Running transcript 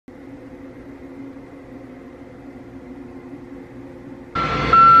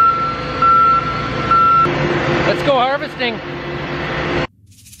Let's go harvesting.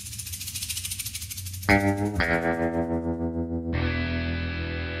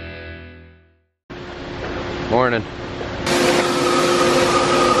 Morning.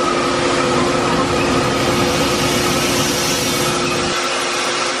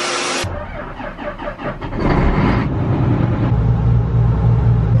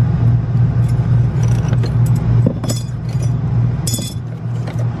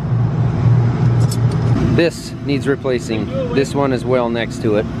 This needs replacing. This one as well next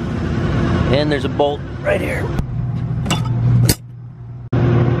to it. And there's a bolt right here.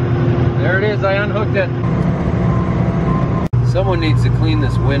 There it is, I unhooked it. Someone needs to clean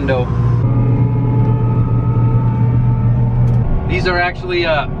this window. These are actually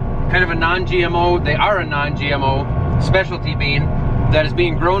kind of a non-GMO, they are a non-GMO specialty bean that is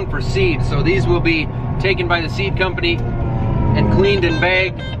being grown for seed. So these will be taken by the seed company and cleaned and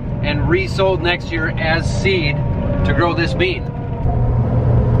bagged and resold next year as seed to grow this bean.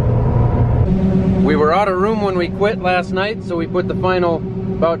 We were out of room when we quit last night, so we put the final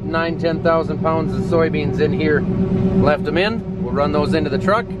about 10,000 pounds of soybeans in here, left them in. We'll run those into the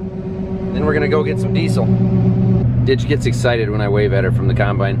truck, then we're gonna go get some diesel. Ditch gets excited when I wave at her from the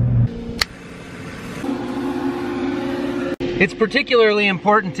combine. It's particularly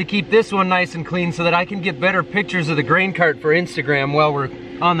important to keep this one nice and clean so that I can get better pictures of the grain cart for Instagram while we're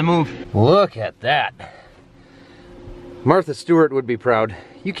on the move. Look at that. Martha Stewart would be proud.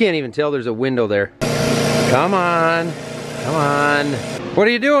 You can't even tell there's a window there. Come on, come on. What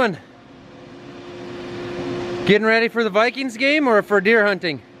are you doing? Getting ready for the Vikings game or for deer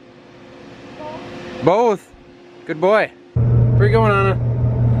hunting? Both. Both. Good boy. Where you going, Anna?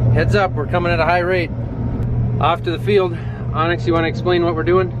 Heads up, we're coming at a high rate. Off to the field. Onyx, you want to explain what we're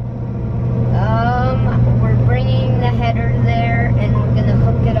doing? We're bringing the header there and we're gonna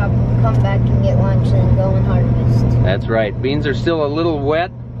hook it up, come back and get lunch and go and harvest. That's right. Beans are still a little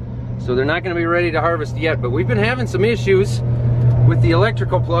wet, so they're not gonna be ready to harvest yet, but we've been having some issues with the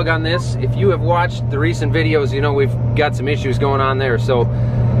electrical plug on this. If you have watched the recent videos, you know we've got some issues going on there. So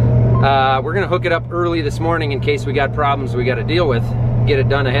we're gonna hook it up early this morning in case we got problems we gotta deal with. Get it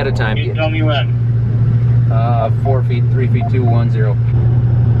done ahead of time. Can you tell me when? 4 feet, 3 feet, 2, 1, 0.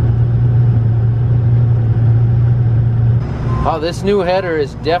 Oh, this new header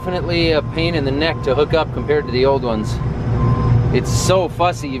is definitely a pain in the neck to hook up compared to the old ones. It's so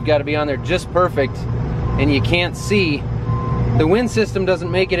fussy, you've got to be on there just perfect, and you can't see. The wind system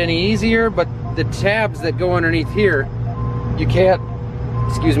doesn't make it any easier, but the tabs that go underneath here, you can't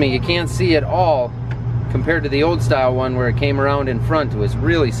see at all compared to the old style one where it came around in front. It was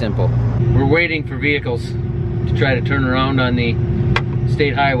really simple. We're waiting for vehicles to try to turn around on the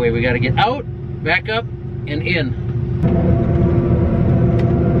state highway. We got to get out, back up, and in.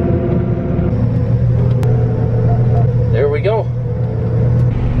 There we go.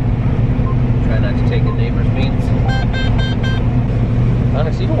 Try not to take the neighbor's beans.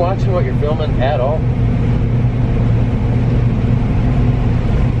 Onyx, are you watching what you're filming at all?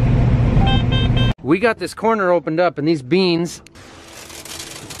 We got this corner opened up and these beans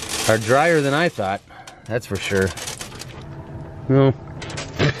are drier than I thought. That's for sure. No.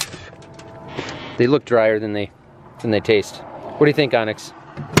 They look drier than they taste. What do you think, Onyx?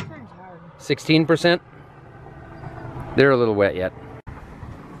 16%? They're a little wet yet.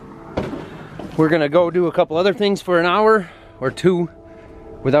 We're gonna go do a couple other things for an hour or two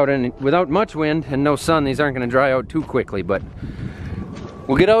without much wind and no sun. These aren't gonna dry out too quickly, but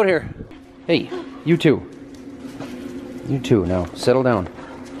we'll get out here. Hey, you two. You two, now settle down.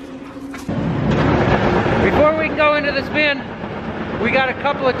 Before we can go into this bin, we got a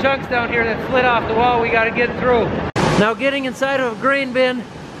couple of chunks down here that slid off the wall we got to get through. Now getting inside of a grain bin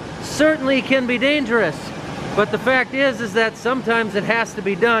certainly can be dangerous, but the fact is that sometimes it has to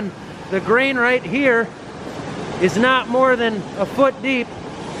be done. The grain right here is not more than a foot deep,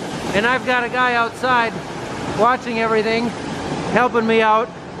 and I've got a guy outside watching everything, helping me out,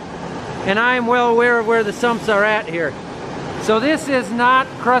 and I'm well aware of where the sumps are at here. So this is not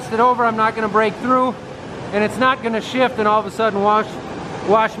crusted over. I'm not going to break through, and it's not going to shift and all of a sudden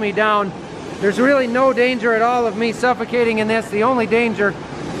wash me down. There's really no danger at all of me suffocating in this. The only danger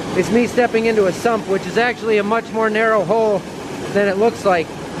is me stepping into a sump, which is actually a much more narrow hole than it looks like.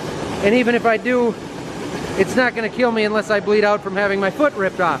 And even if I do, it's not going to kill me unless I bleed out from having my foot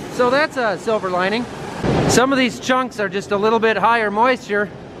ripped off. So that's a silver lining. Some of these chunks are just a little bit higher moisture.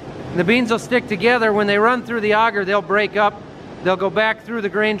 The beans will stick together. When they run through the auger, they'll break up. They'll go back through the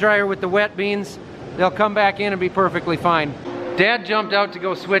grain dryer with the wet beans. They'll come back in and be perfectly fine. Dad jumped out to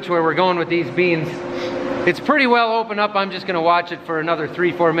go switch where we're going with these beans. It's pretty well open up. I'm just gonna watch it for another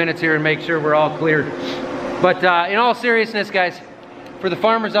 3-4 minutes here and make sure we're all clear. But in all seriousness, guys, for the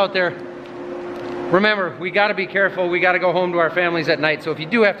farmers out there, remember, we gotta be careful. We gotta go home to our families at night. So if you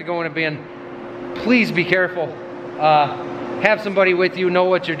do have to go in a bin, please be careful. Have somebody with you, know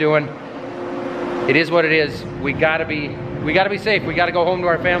what you're doing. It is what it is. We gotta be safe. We gotta go home to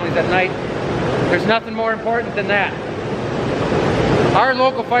our families at night. There's nothing more important than that. Our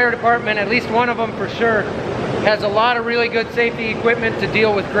local fire department, at least one of them for sure, has a lot of really good safety equipment to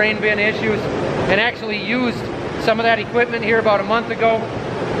deal with grain bin issues, and actually used some of that equipment here about a month ago.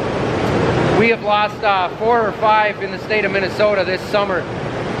 We have lost 4 or 5 in the state of Minnesota this summer.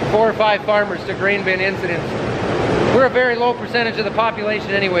 4 or 5 farmers to grain bin incidents. We're a very low percentage of the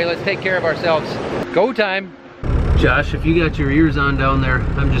population anyway. Let's take care of ourselves. Go time. Josh, if you got your ears on down there,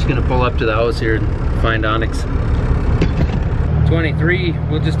 I'm just gonna pull up to the house here and find Onyx. 23,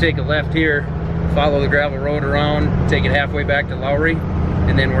 we'll just take a left here, follow the gravel road around, take it halfway back to Lowry,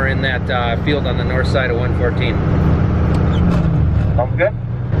 and then we're in that field on the north side of 114. Sounds good.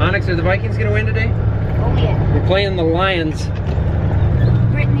 Onyx, are the Vikings gonna win today? Oh yeah. We're playing the Lions.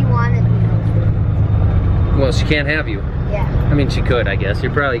 Brittany wanted me to. Well, she can't have you. Yeah. I mean, she could, I guess.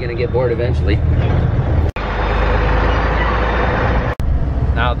 You're probably gonna get bored eventually.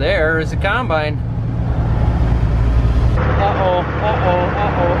 Now there is a combine. Uh-oh, uh-oh,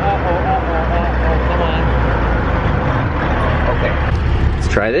 uh-oh, uh-oh, uh-oh, uh-oh, come on. Okay, let's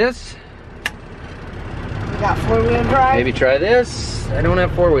try this. We got 4-wheel drive. Maybe try this. I don't have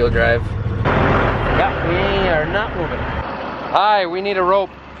 4-wheel drive. Yeah, we are not moving. Hi, we need a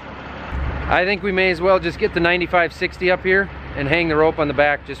rope. I think we may as well just get the 9560 up here and hang the rope on the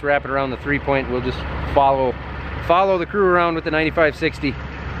back, just wrap it around the 3-point. We'll just follow the crew around with the 9560.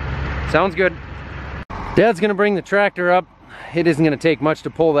 Sounds good. Dad's gonna bring the tractor up. It isn't gonna take much to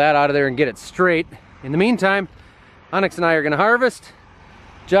pull that out of there and get it straight. In the meantime, Onyx and I are gonna harvest.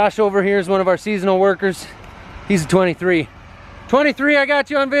 Josh over here is one of our seasonal workers. He's a 23. 23, I got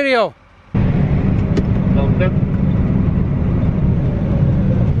you on video.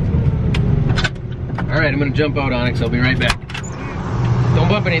 All right, I'm gonna jump out, Onyx. I'll be right back. Don't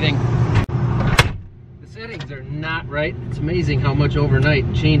bump anything. The settings are not right. It's amazing how much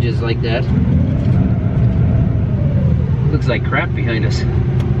overnight changes like that. Looks like crap behind us.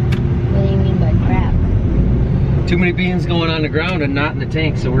 What do you mean by crap? Too many beans going on the ground and not in the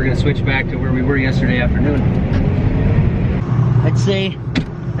tank, so we're gonna switch back to where we were yesterday afternoon. I'd say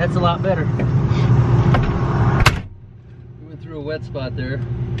that's a lot better. We went through a wet spot there.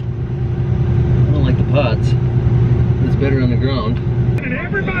 I don't like the pods. It's better on the ground. And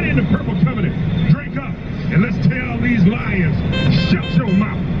everybody in the Purple Covenant, drink up and let's tell these lions, shut your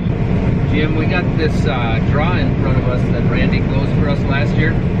mouth. Jim, we got this draw in front of us that Randy closed for us last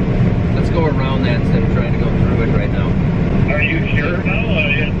year. Let's go around that instead of trying to go through it right now. Are you sure? No,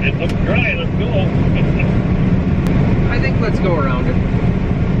 it looks dry. Let's go. I think let's go around it.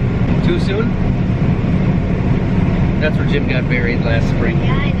 Too soon? That's where Jim got buried last spring.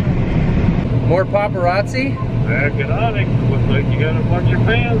 Yeah, I know. More paparazzi? Back at Onyx. Looks like you got a bunch of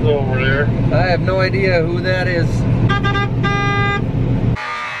fans over there. I have no idea who that is.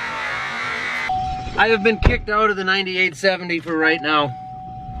 I have been kicked out of the 9870 for right now.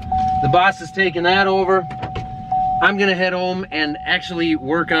 The boss has taken that over. I'm gonna head home and actually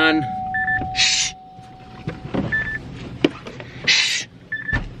work on...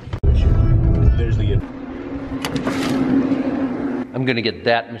 I'm gonna get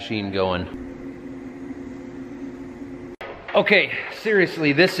that machine going. Okay,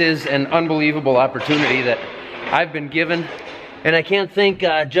 seriously, this is an unbelievable opportunity that I've been given, and I can't thank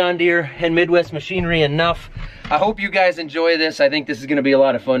John Deere and Midwest Machinery enough. I hope you guys enjoy this. I think this is gonna be a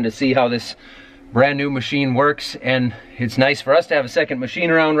lot of fun to see how this brand new machine works, and it's nice for us to have a second machine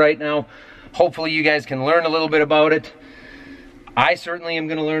around right now. Hopefully you guys can learn a little bit about it. I certainly am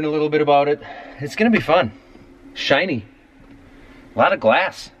gonna learn a little bit about it. It's gonna be fun. Shiny. A lot of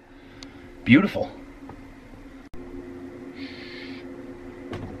glass. Beautiful.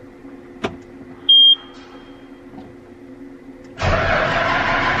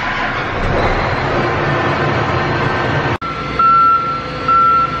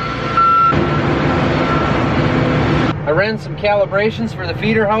 I ran some calibrations for the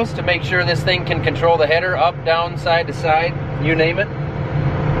feeder house to make sure this thing can control the header up, down, side to side, you name it.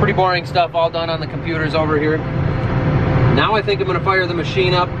 Pretty boring stuff, all done on the computers over here. Now I think I'm gonna fire the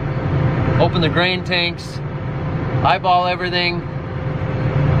machine up, open the grain tanks, eyeball everything,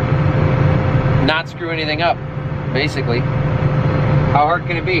 not screw anything up, basically. How hard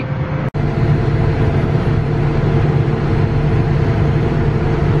can it be?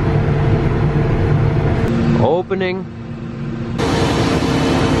 Opening.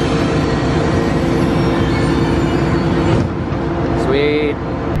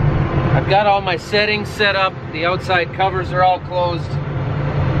 got all my settings set up. The outside covers are all closed.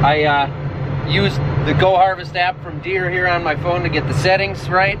 I used the Go Harvest app from Deere here on my phone to get the settings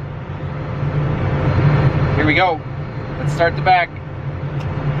right. Here we go. Let's start the back.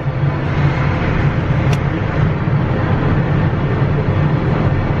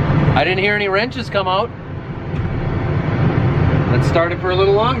 I didn't hear any wrenches come out. Let's start it for a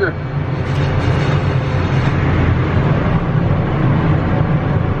little longer.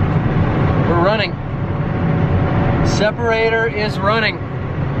 We're running. Separator is running.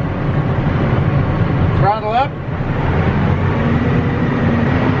 Throttle up.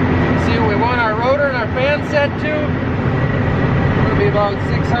 See what we want our rotor and our fan set to. It'll be about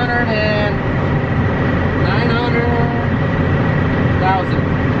 600 and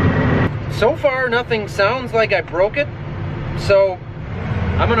 900,000. So far, nothing sounds like I broke it, so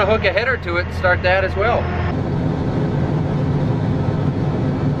I'm gonna hook a header to it and start that as well.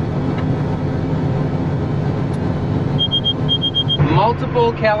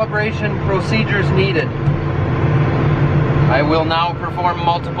 Multiple calibration procedures needed. I will now perform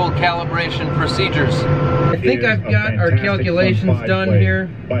multiple calibration procedures. I think I've got our calculations done here.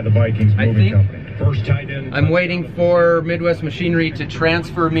 By the Vikings Moving Company. First tight end. I'm waiting for Midwest Machinery to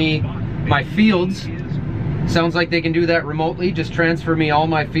transfer me my fields. Sounds like they can do that remotely. Just transfer me all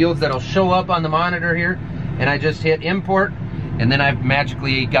my fields. That'll show up on the monitor here, and I just hit import, and then I've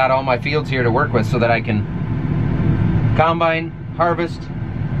magically got all my fields here to work with so that I can combine, harvest,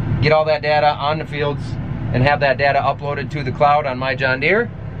 get all that data on the fields, and have that data uploaded to the cloud on my John Deere.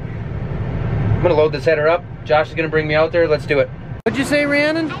 I'm gonna load this header up. Josh is gonna bring me out there. Let's do it. What'd you say,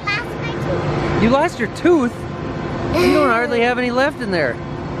 Rhiannon? I lost my tooth. You lost your tooth? You don't hardly have any left in there.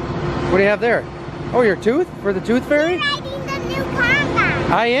 What do you have there? Oh, your tooth? For the tooth fairy? You're riding the new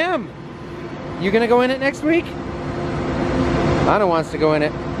combine. I am. You gonna go in it next week? Anna wants to go in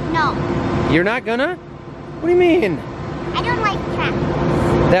it. No, You're not gonna? What do you mean? I don't like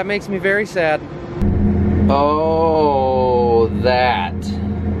tractors. That makes me very sad. Oh, that.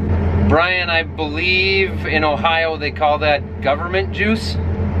 Brian, I believe in Ohio they call that government juice.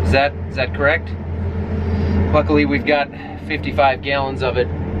 Is that correct? Luckily we've got 55 gallons of it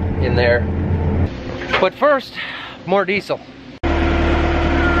in there. But first, more diesel.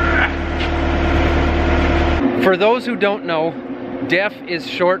 For those who don't know, DEF is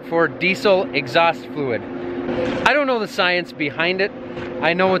short for diesel exhaust fluid. I don't know the science behind it.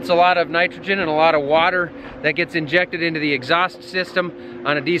 I know it's a lot of nitrogen and a lot of water that gets injected into the exhaust system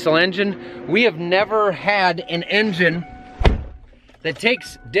on a diesel engine. We have never had an engine that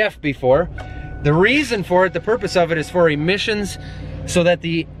takes DEF before. The reason for it, the purpose of it, is for emissions, so that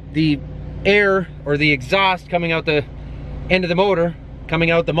the air or the exhaust coming out the end of the motor, coming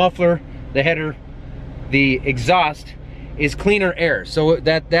out the muffler, the header, the exhaust, is cleaner air. So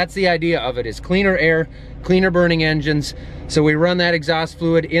that's the idea of it, is cleaner air, cleaner burning engines. So we run that exhaust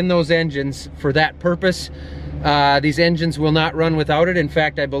fluid in those engines for that purpose. These engines will not run without it. In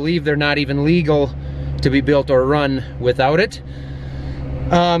fact, I believe they're not even legal to be built or run without it.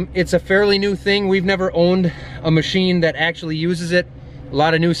 It's a fairly new thing. We've never owned a machine that actually uses it. A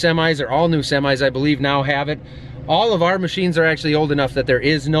lot of new semis, or all new semis I believe now, have it. All of our machines are actually old enough that there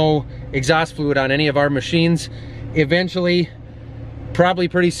is no exhaust fluid on any of our machines. Eventually, probably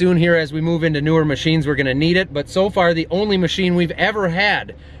pretty soon here as we move into newer machines, we're gonna need it. But so far, the only machine we've ever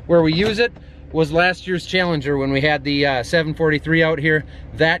had where we use it was last year's Challenger when we had the 743 out here.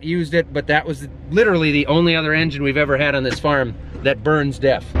 That used it, but that was literally the only other engine we've ever had on this farm that burns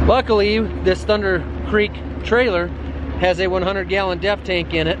DEF. Luckily, this Thunder Creek trailer has a 100-gallon DEF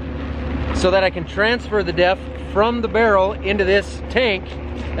tank in it, so that I can transfer the DEF from the barrel into this tank,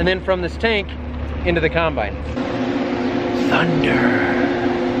 and then from this tank into the combine.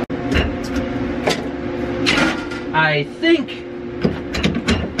 Thunder. I think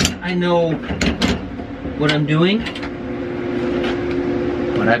I know what I'm doing,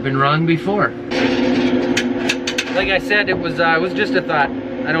 but I've been wrong before. Like I said, it was just a thought.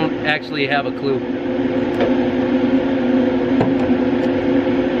 I don't actually have a clue.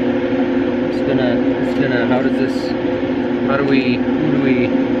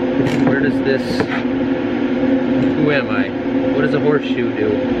 Who am I? What does a horseshoe do?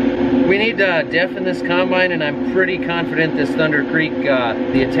 We need DEF in this combine, and I'm pretty confident this Thunder Creek,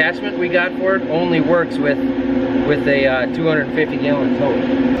 the attachment we got for it only works with a 250-gallon tote.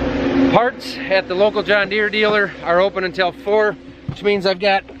 Parts at the local John Deere dealer are open until 4, which means I've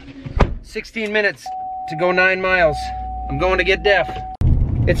got 16 minutes to go 9 miles. I'm going to get DEF.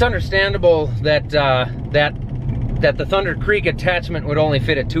 It's understandable that that the Thunder Creek attachment would only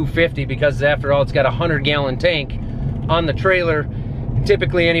fit at 250, because after all, it's got a 100-gallon tank on the trailer,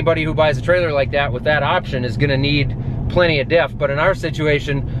 typically anybody who buys a trailer like that with that option is gonna need plenty of def, but in our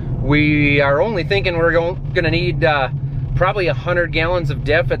situation, we are only thinking we're gonna need probably 100 gallons of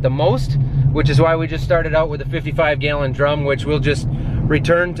def at the most, which is why we just started out with a 55-gallon drum, which we'll just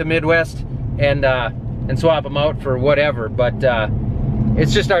return to Midwest and swap them out for whatever. But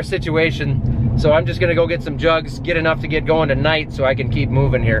it's just our situation, so I'm just gonna go get some jugs, get enough to get going tonight so I can keep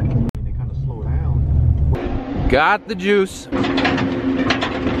moving here. They kind of slow down. Got the juice.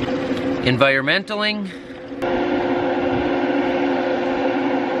 Environmentaling.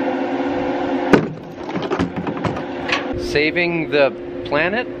 Saving the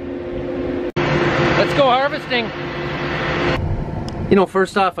planet. Let's go harvesting. You know,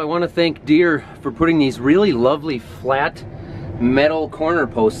 first off, I want to thank Deere for putting these really lovely flat metal corner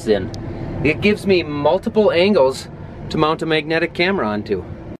posts in. It gives me multiple angles to mount a magnetic camera onto.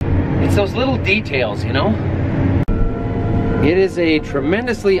 It's those little details, you know? It is a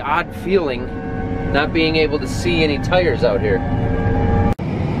tremendously odd feeling not being able to see any tires out here.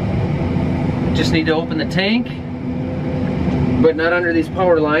 Just need to open the tank, but not under these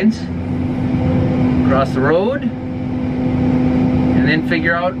power lines. Cross the road, and then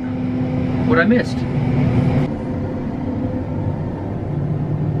figure out what I missed.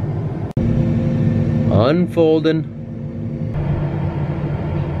 Unfolding.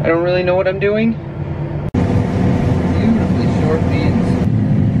 I don't really know what I'm doing. Beautifully short beans.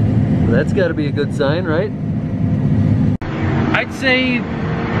 Well, that's got to be a good sign, right? I'd say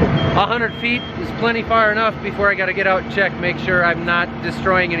 100 feet is plenty far enough before I got to get out and check, make sure I'm not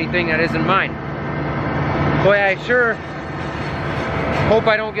destroying anything that isn't mine. Boy, I sure hope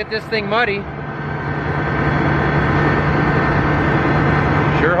I don't get this thing muddy.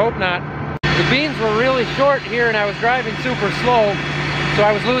 Sure hope not. The beans were really short here and I was driving super slow, so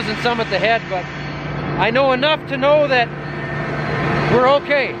I was losing some at the head, but I know enough to know that we're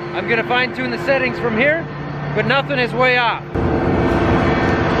okay. I'm gonna fine tune the settings from here, but nothing is way off.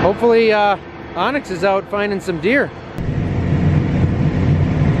 Hopefully Onyx is out finding some deer.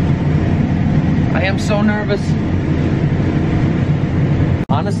 I am so nervous.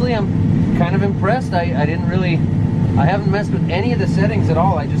 Honestly, I'm kind of impressed. I haven't messed with any of the settings at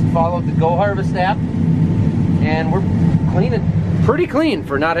all. I just followed the Go Harvest app, and we're cleaning pretty clean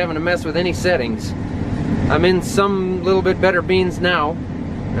for not having to mess with any settings. I'm in some little bit better beans now.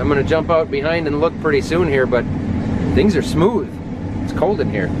 I'm gonna jump out behind and look pretty soon here, but things are smooth. It's cold in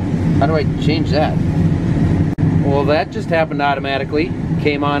here. How do I change that? Well, that just happened automatically.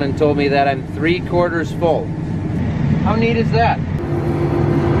 Came on and told me that I'm 3/4 full. How neat is that?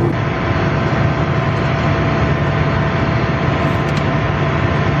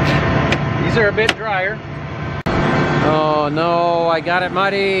 These are a bit drier. Oh no, I got it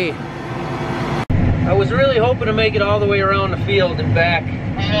muddy. I was really hoping to make it all the way around the field and back. I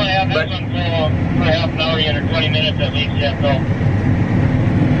only have this one for half an hour yet, or 20 minutes at least yet, so.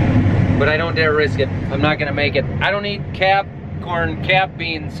 But I don't dare risk it. I'm not gonna make it. I don't eat corn cap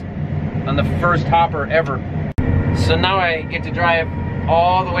beans on the first hopper ever. So now I get to drive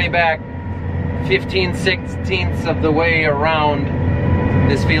all the way back 15/16 of the way around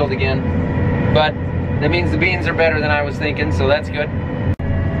this field again. But that means the beans are better than I was thinking, so that's good.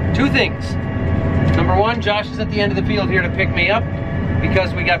 Two things. Number one, Josh is at the end of the field here to pick me up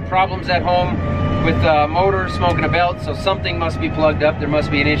because we got problems at home with motor smoking a belt, so something must be plugged up. There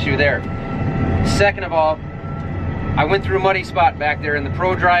must be an issue there. Second of all, I went through a muddy spot back there, and the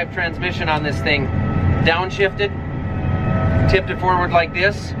Pro Drive transmission on this thing downshifted, tipped it forward like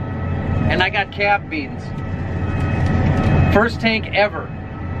this, and I got cab beans. First tank ever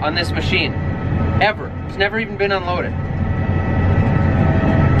on this machine, ever. It's never even been unloaded.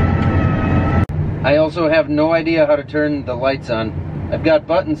 I also have no idea how to turn the lights on. I've got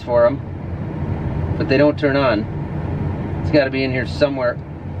buttons for them, but they don't turn on. It's got to be in here somewhere.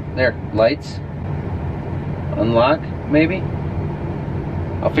 There, lights. Unlock, maybe?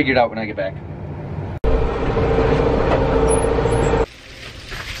 I'll figure it out when I get back.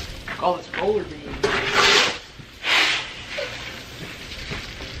 Call this roller bean.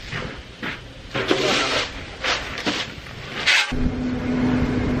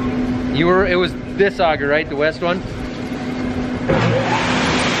 It was this auger, right? The west one?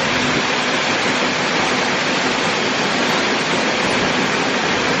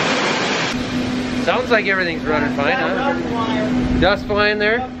 Sounds like everything's running fine, huh? Dust flying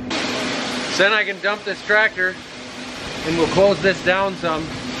there? So then I can dump this tractor and we'll close this down some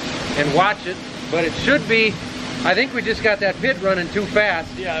and watch it. But it should be, I think we just got that pit running too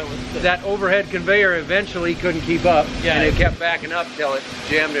fast. Yeah, it was. That overhead conveyor eventually couldn't keep up. Yeah. And it kept backing up till it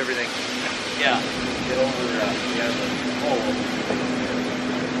jammed everything. Yeah. Get over, yeah, the hole.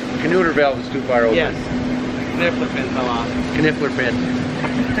 Canooter valve is too far over. Yes. Kniffler pin fell off. Kniffler pin.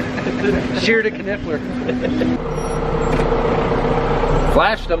 Sheared a kniffler.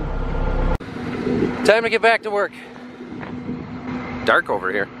 Flashed them. Time to get back to work. Dark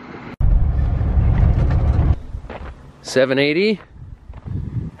over here. 780.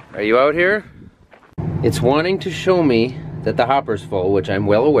 Are you out here? It's wanting to show me that the hopper's full, which I'm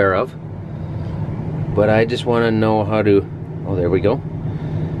well aware of. But I just want to know how to... Oh, there we go.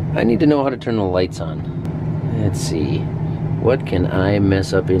 I need to know how to turn the lights on. Let's see. What can I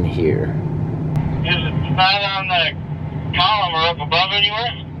mess up in here? Is it not on the column or up above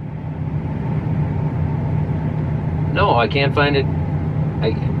anywhere? No, I can't find it.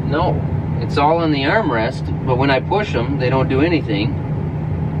 No, it's all in the armrest, but when I push them, they don't do anything.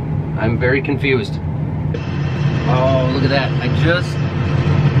 I'm very confused. Oh, look at that. I just...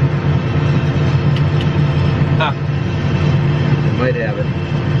 Ah, I might have it.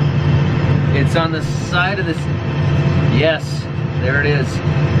 It's on the side of this... Yes, there it is.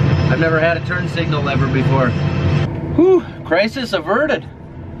 I've never had a turn signal lever before. Whew, crisis averted.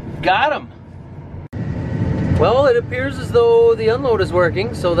 Got him. Well, it appears as though the unload is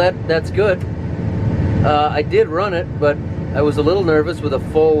working, so that's good. I did run it, but I was a little nervous with a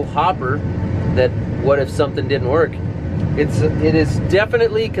full hopper that what if something didn't work. It is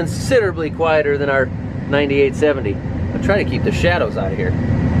definitely considerably quieter than our 9870. I'm trying to keep the shadows out of here.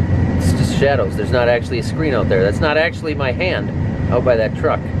 It's just shadows. There's not actually a screen out there. That's not actually my hand out by that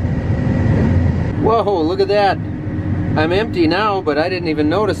truck. Whoa, look at that. I'm empty now, but I didn't even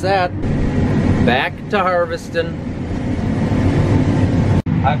notice that. Back to harvesting.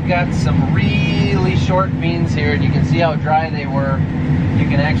 I've got some really short beans here, and you can see how dry they were. You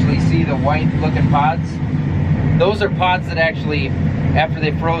can actually see the white looking pods. Those are pods that actually, after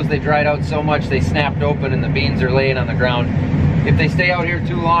they froze, they dried out so much they snapped open and the beans are laying on the ground. If they stay out here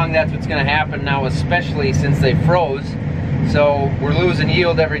too long, that's what's going to happen now, especially since they froze. So we're losing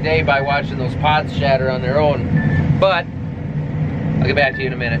yield every day by watching those pods shatter on their own. But I'll get back to you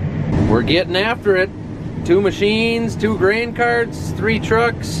in a minute. We're getting after it. 2 machines, 2 grain carts, 3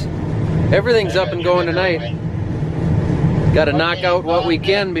 trucks. Everything's up and going tonight. Got to knock out what we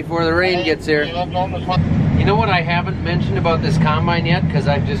can before the rain gets here. You know what I haven't mentioned about this combine yet? Because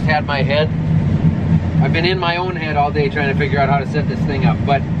I've just had my head. I've been in my own head all day trying to figure out how to set this thing up.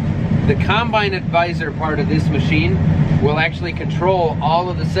 But the combine advisor part of this machine will actually control all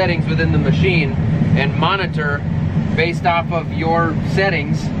of the settings within the machine and monitor based off of your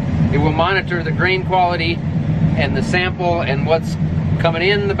settings. It will monitor the grain quality and the sample and what's coming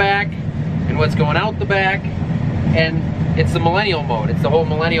in the back and what's going out the back. And it's the millennial mode. It's the whole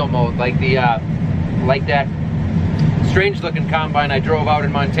millennial mode, like the like that strange looking combine I drove out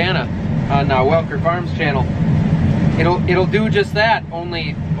in Montana on Welker Farms channel. It'll do just that,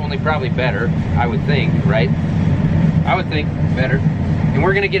 only probably better, I would think, right? I would think better. And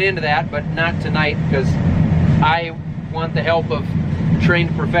we're gonna get into that, but not tonight, because I want the help of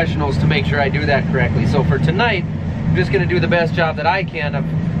trained professionals to make sure I do that correctly. So for tonight, I'm just gonna do the best job that I can of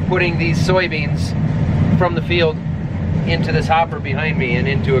putting these soybeans from the field into this hopper behind me and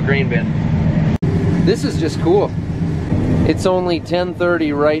into a grain bin. This is just cool. It's only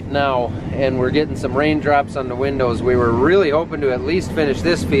 10:30 right now, and we're getting some raindrops on the windows. We were really hoping to at least finish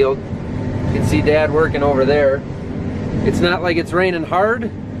this field. You can see Dad working over there. It's not like it's raining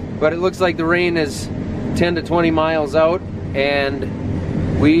hard, but it looks like the rain is 10 to 20 miles out,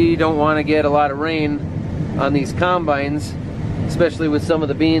 and we don't want to get a lot of rain on these combines, especially with some of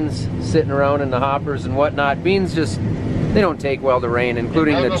the beans sitting around in the hoppers and whatnot. Beans just, they don't take well to rain,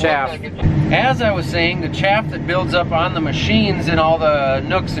 including the chaff. As I was saying, the chaff that builds up on the machines in all the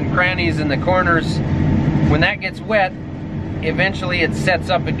nooks and crannies in the corners, when that gets wet, eventually it sets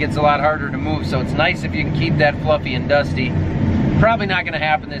up, it gets a lot harder to move. So it's nice if you can keep that fluffy and dusty. Probably not going to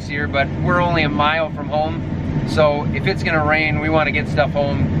happen this year, but we're only a mile from home. So if it's going to rain, we want to get stuff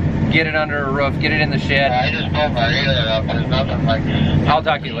home, get it under a roof, get it in the shed. I just pulled my railer up, there's nothing like this. I'll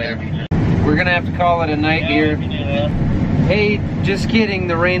talk to you later. We're going to have to call it a night here. Hey, just kidding,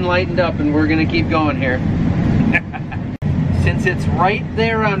 the rain lightened up and we're going to keep going here. Since it's right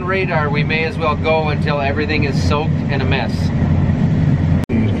there on radar, we may as well go until everything is soaked and a mess.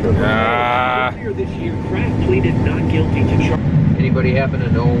 Earlier this year, Kraft pleaded not guilty to charge. Anybody happen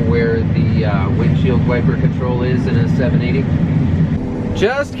to know where the windshield wiper control is in a 780?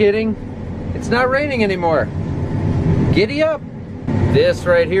 Just kidding. It's not raining anymore. Giddy up. This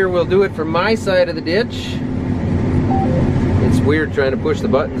right here will do it for my side of the ditch. It's weird trying to push the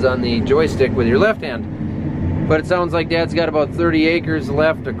buttons on the joystick with your left hand. But it sounds like Dad's got about 30 acres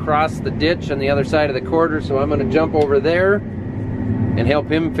left across the ditch on the other side of the quarter, so I'm going to jump over there and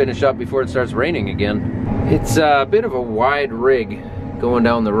help him finish up before it starts raining again. It's a bit of a wide rig going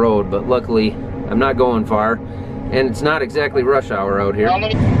down the road, but luckily I'm not going far, and it's not exactly rush hour out here.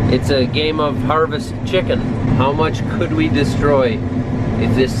 It's a game of harvest chicken. How much could we destroy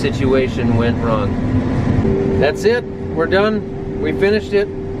if this situation went wrong? That's it. We're done. We finished it.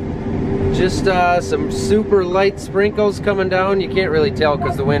 Just some super light sprinkles coming down. You can't really tell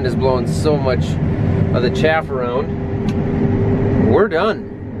because the wind is blowing so much of the chaff around. We're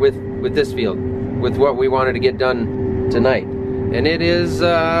done with this field, with what we wanted to get done tonight. And it is,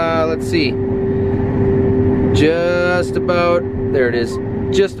 let's see, just about, there it is,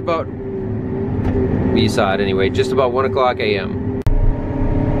 just about, you saw it anyway, just about 1 o'clock a.m.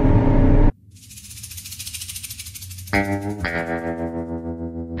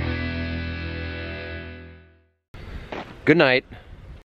 Good night.